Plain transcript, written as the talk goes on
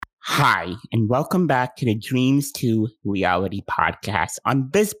Hi, and welcome back to the Dreams to Reality podcast.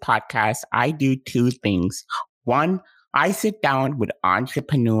 On this podcast, I do two things. One, I sit down with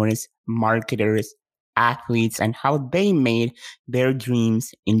entrepreneurs, marketers, athletes, and how they made their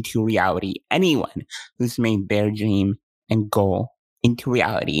dreams into reality. Anyone who's made their dream and goal into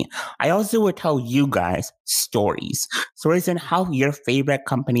reality. I also will tell you guys stories on how your favorite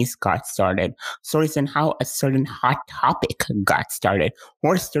companies got started, stories on how a certain hot topic got started,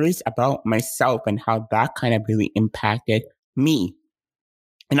 more stories about myself and how that kind of really impacted me.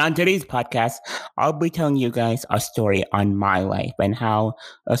 And on today's podcast, I'll be telling you guys a story on my life and how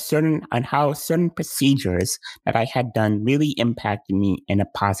certain procedures that I had done really impacted me in a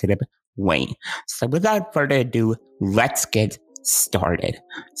positive way. So without further ado, let's get started.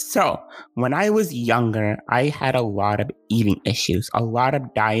 So when I was younger, I had a lot of eating issues, a lot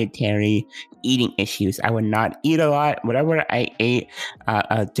of dietary eating issues. I would not eat a lot. Whatever I ate,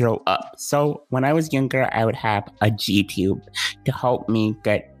 throw up. So when I was younger, I would have a G tube to help me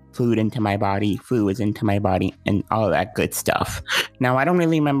get fluids into my body, and all that good stuff. Now, I don't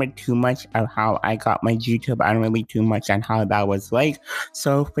really remember too much of how I got my G tube. I don't really too much on how that was like.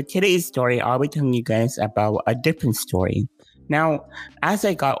 So for today's story, I'll be telling you guys about a different story. Now, as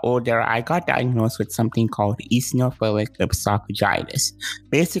I got older, I got diagnosed with something called eosinophilic esophagitis.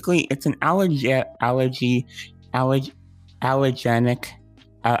 Basically, it's an allergic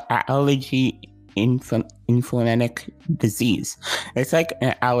inflammatory disease. It's like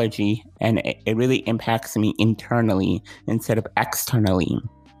an allergy, and it really impacts me internally instead of externally.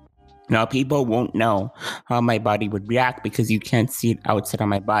 Now, people won't know how my body would react because you can't see it outside of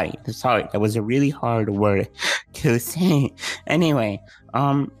my body. Sorry, that was a really hard word to say. Anyway,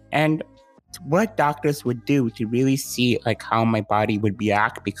 and what doctors would do to really see like how my body would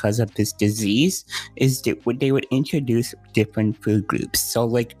react because of this disease is they would introduce different food groups. So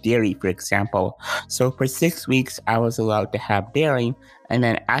like dairy, for example. So for 6 weeks, I was allowed to have dairy. And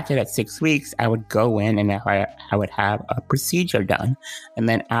then after that 6 weeks, I would go in and I would have a procedure done. And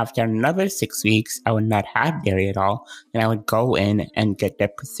then after another 6 weeks, I would not have dairy at all. And I would go in and get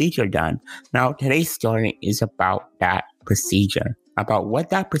that procedure done. Now, today's story is about that procedure, about what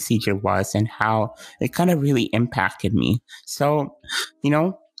that procedure was and how it kind of really impacted me. So,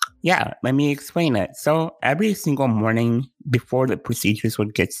 let me explain it. So every single morning before the procedures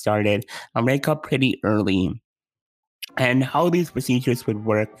would get started, I wake up pretty early. And how these procedures would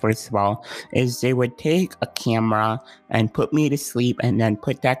work, first of all, is they would take a camera and put me to sleep and then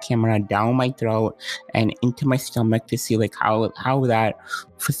put that camera down my throat and into my stomach to see like how that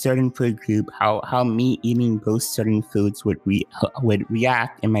for certain food group, how me eating those certain foods would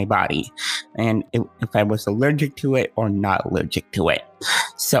react in my body. And if I was allergic to it or not allergic to it.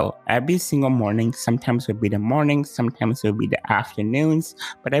 So every single morning, sometimes it would be the morning, sometimes it would be the afternoons,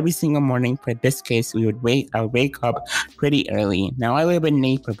 but every single morning, for this case, I would wake up pretty early. Now I live in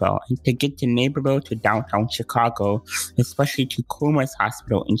Naperville, and to get to Naperville to downtown Chicago, especially to Commerce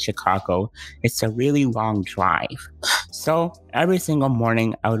Hospital in Chicago, it's a really long drive. So every single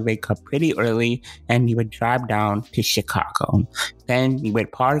morning, I would wake up pretty early and we would drive down to Chicago. Then we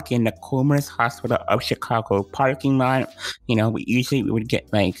would park in the Commerce Hospital of Chicago parking lot. We would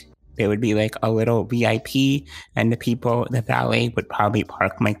get like, there would be like a little VIP, and the valet would probably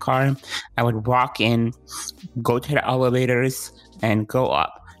park my car. I would walk in, go to the elevators, and go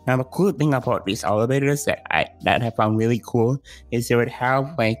up. Now, the cool thing about these elevators that I found really cool is they would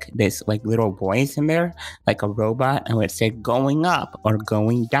have like this like little voice in there, like a robot, and would say going up or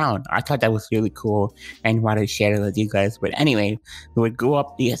going down. I thought that was really cool and wanted to share it with you guys. But anyway, we would go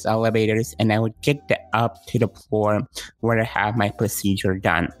up these elevators and I would get up to the floor where I have my procedure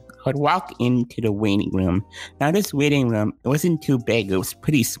done. I would walk into the waiting room. Now, this waiting room, it wasn't too big. It was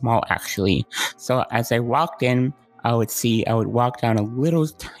pretty small, actually. So as I walked in, I would walk down a little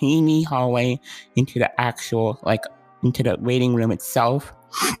tiny hallway into the waiting room itself.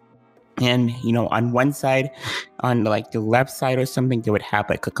 And, on one side, on like the left side or something, they would have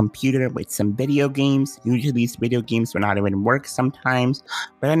like a computer with some video games. Usually these video games would not even work sometimes.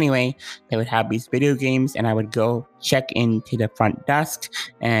 But anyway, they would have these video games and I would go check into the front desk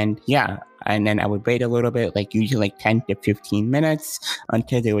and then I would wait a little bit, like usually like 10 to 15 minutes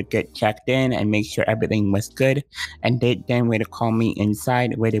until they would get checked in and make sure everything was good. And they then would call me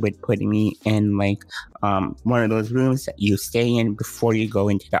inside where they would put me in like one of those rooms that you stay in before you go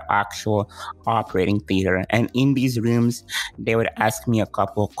into the actual operating theater. And in these rooms, they would ask me a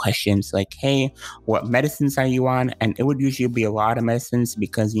couple of questions like, hey, what medicines are you on? And it would usually be a lot of medicines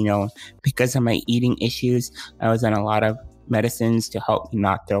because of my eating issues. I was on a lot of medicines to help me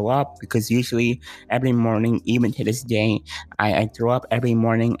not throw up, because usually every morning, even to this day, I throw up every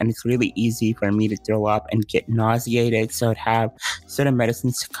morning, and it's really easy for me to throw up and get nauseated. So I'd have certain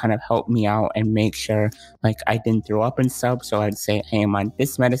medicines to kind of help me out and make sure like I didn't throw up and stuff. So I'd say, hey, I'm on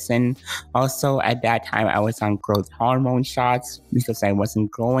this medicine. Also, at that time, I was on growth hormone shots because I wasn't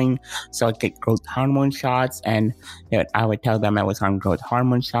growing. So I'd get growth hormone shots, and I would tell them I was on growth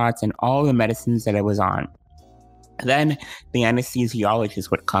hormone shots and all the medicines that I was on. Then the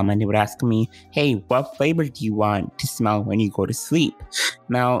anesthesiologist would come and they would ask me, hey, what flavor do you want to smell when you go to sleep?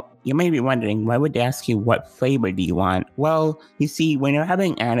 Now, you may be wondering, why would they ask you what flavor do you want? Well, you see, when you're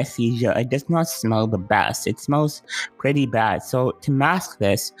having anesthesia, it does not smell the best. It smells pretty bad. So to mask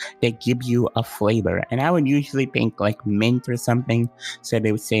this, they give you a flavor. And I would usually think like mint or something. So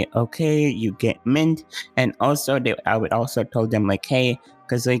they would say, okay, you get mint. And also, I would also tell them like, hey,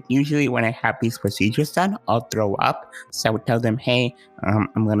 because like usually when I have these procedures done, I'll throw up. So I would tell them, hey,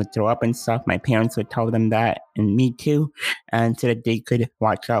 I'm going to throw up and stuff. My parents would tell them that, and me too. And so that they could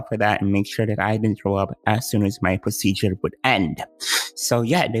watch out for that and make sure that I didn't throw up as soon as my procedure would end. So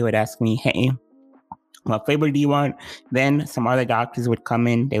yeah, they would ask me, hey, what flavor do you want? Then some other doctors would come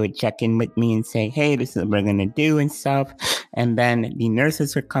in, they would check in with me and say, hey, this is what we're going to do and stuff. And then the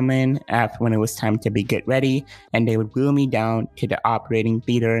nurses would come in after when it was time to get ready, and they would wheel me down to the operating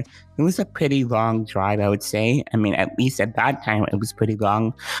theater. It was a pretty long drive, I would say. I mean, at least at that time, it was pretty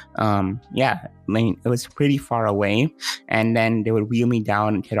long. It was pretty far away. And then they would wheel me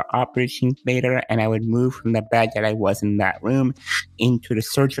down to the operating theater, and I would move from the bed that I was in that room into the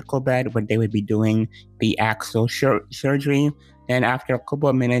surgical bed where they would be doing the actual surgery. Then after a couple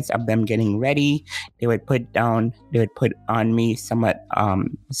of minutes of them getting ready, they would put on me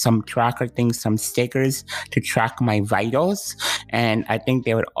some tracker things, some stickers to track my vitals. And I think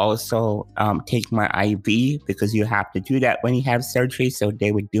they would also take my IV, because you have to do that when you have surgery. So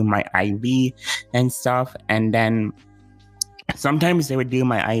they would do my IV and stuff. And then sometimes they would do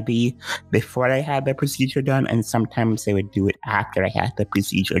my IV before I had the procedure done, and sometimes they would do it after I had the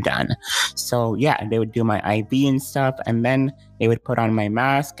procedure done. So yeah, they would do my IV and stuff, and then they would put on my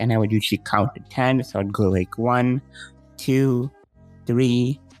mask, and I would usually count to 10. So I'd go like 1, 2,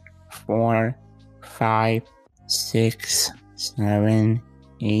 3, 4, 5, 6, 7,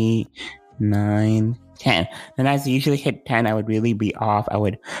 8, 9, 10. Then as I usually hit 10, I would really be off. I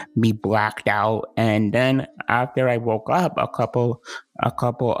would be blacked out. And then after I woke up a couple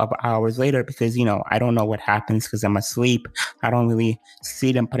of hours later, because, I don't know what happens because I'm asleep. I don't really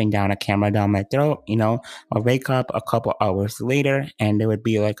see them putting down a camera down my throat. I'll wake up a couple hours later, and there would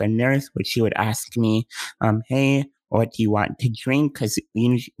be like a nurse, which she would ask me, hey, what do you want to drink? Because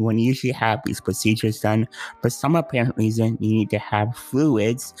when you usually have these procedures done, for some apparent reason, you need to have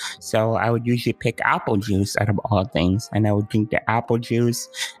fluids. So I would usually pick apple juice out of all things, and I would drink the apple juice.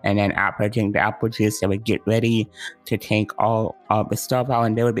 And then after I drink the apple juice, I would get ready to take all of the stuff out,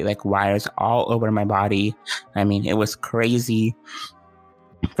 and there would be like wires all over my body. I mean, it was crazy.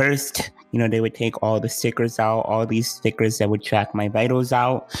 First, they would take all the stickers out, all these stickers that would track my vitals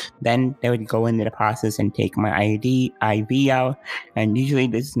out. Then they would go into the process and take my IV out. And usually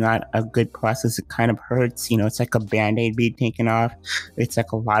this is not a good process. It kind of hurts. It's like a Band-Aid being taken off. It's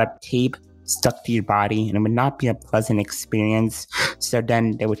like a lot of tape stuck to your body, and it would not be a pleasant experience. So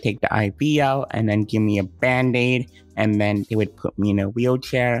then they would take the IV out and then give me a Band-Aid, and then they would put me in a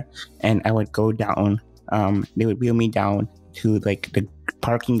wheelchair, and I would go down. They would wheel me down to like the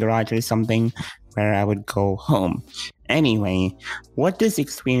parking garage or something where I would go home. Anyway, what this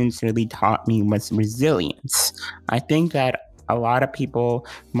experience really taught me was resilience. I think that a lot of people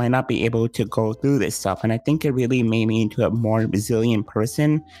might not be able to go through this stuff, and I think it really made me into a more resilient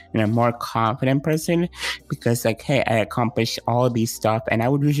person and a more confident person, because like, hey, I accomplished all of these stuff, and I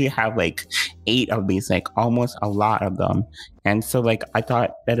would usually have like 8 of these, like almost a lot of them. And so like I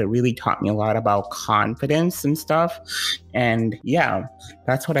thought that it really taught me a lot about confidence and stuff. And yeah,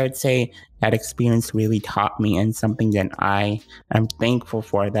 that's what I would say that experience really taught me, and something that I am thankful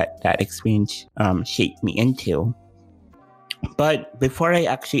for that experience shaped me into. But before I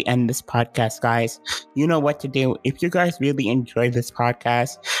actually end this podcast, guys, you know what to do. If you guys really enjoyed this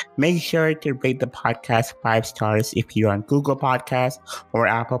podcast, make sure to rate the podcast 5 stars if you're on Google Podcasts or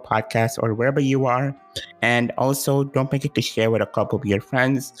Apple Podcasts or wherever you are. And also, don't forget to share with a couple of your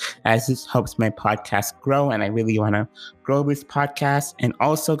friends, as this helps my podcast grow, and I really want to grow this podcast. And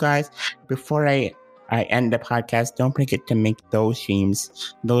also, guys, before I end the podcast, don't forget to make those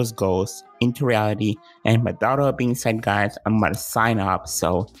dreams, those goals into reality. And with that all being said, guys, I'm going to sign off.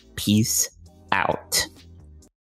 So peace out.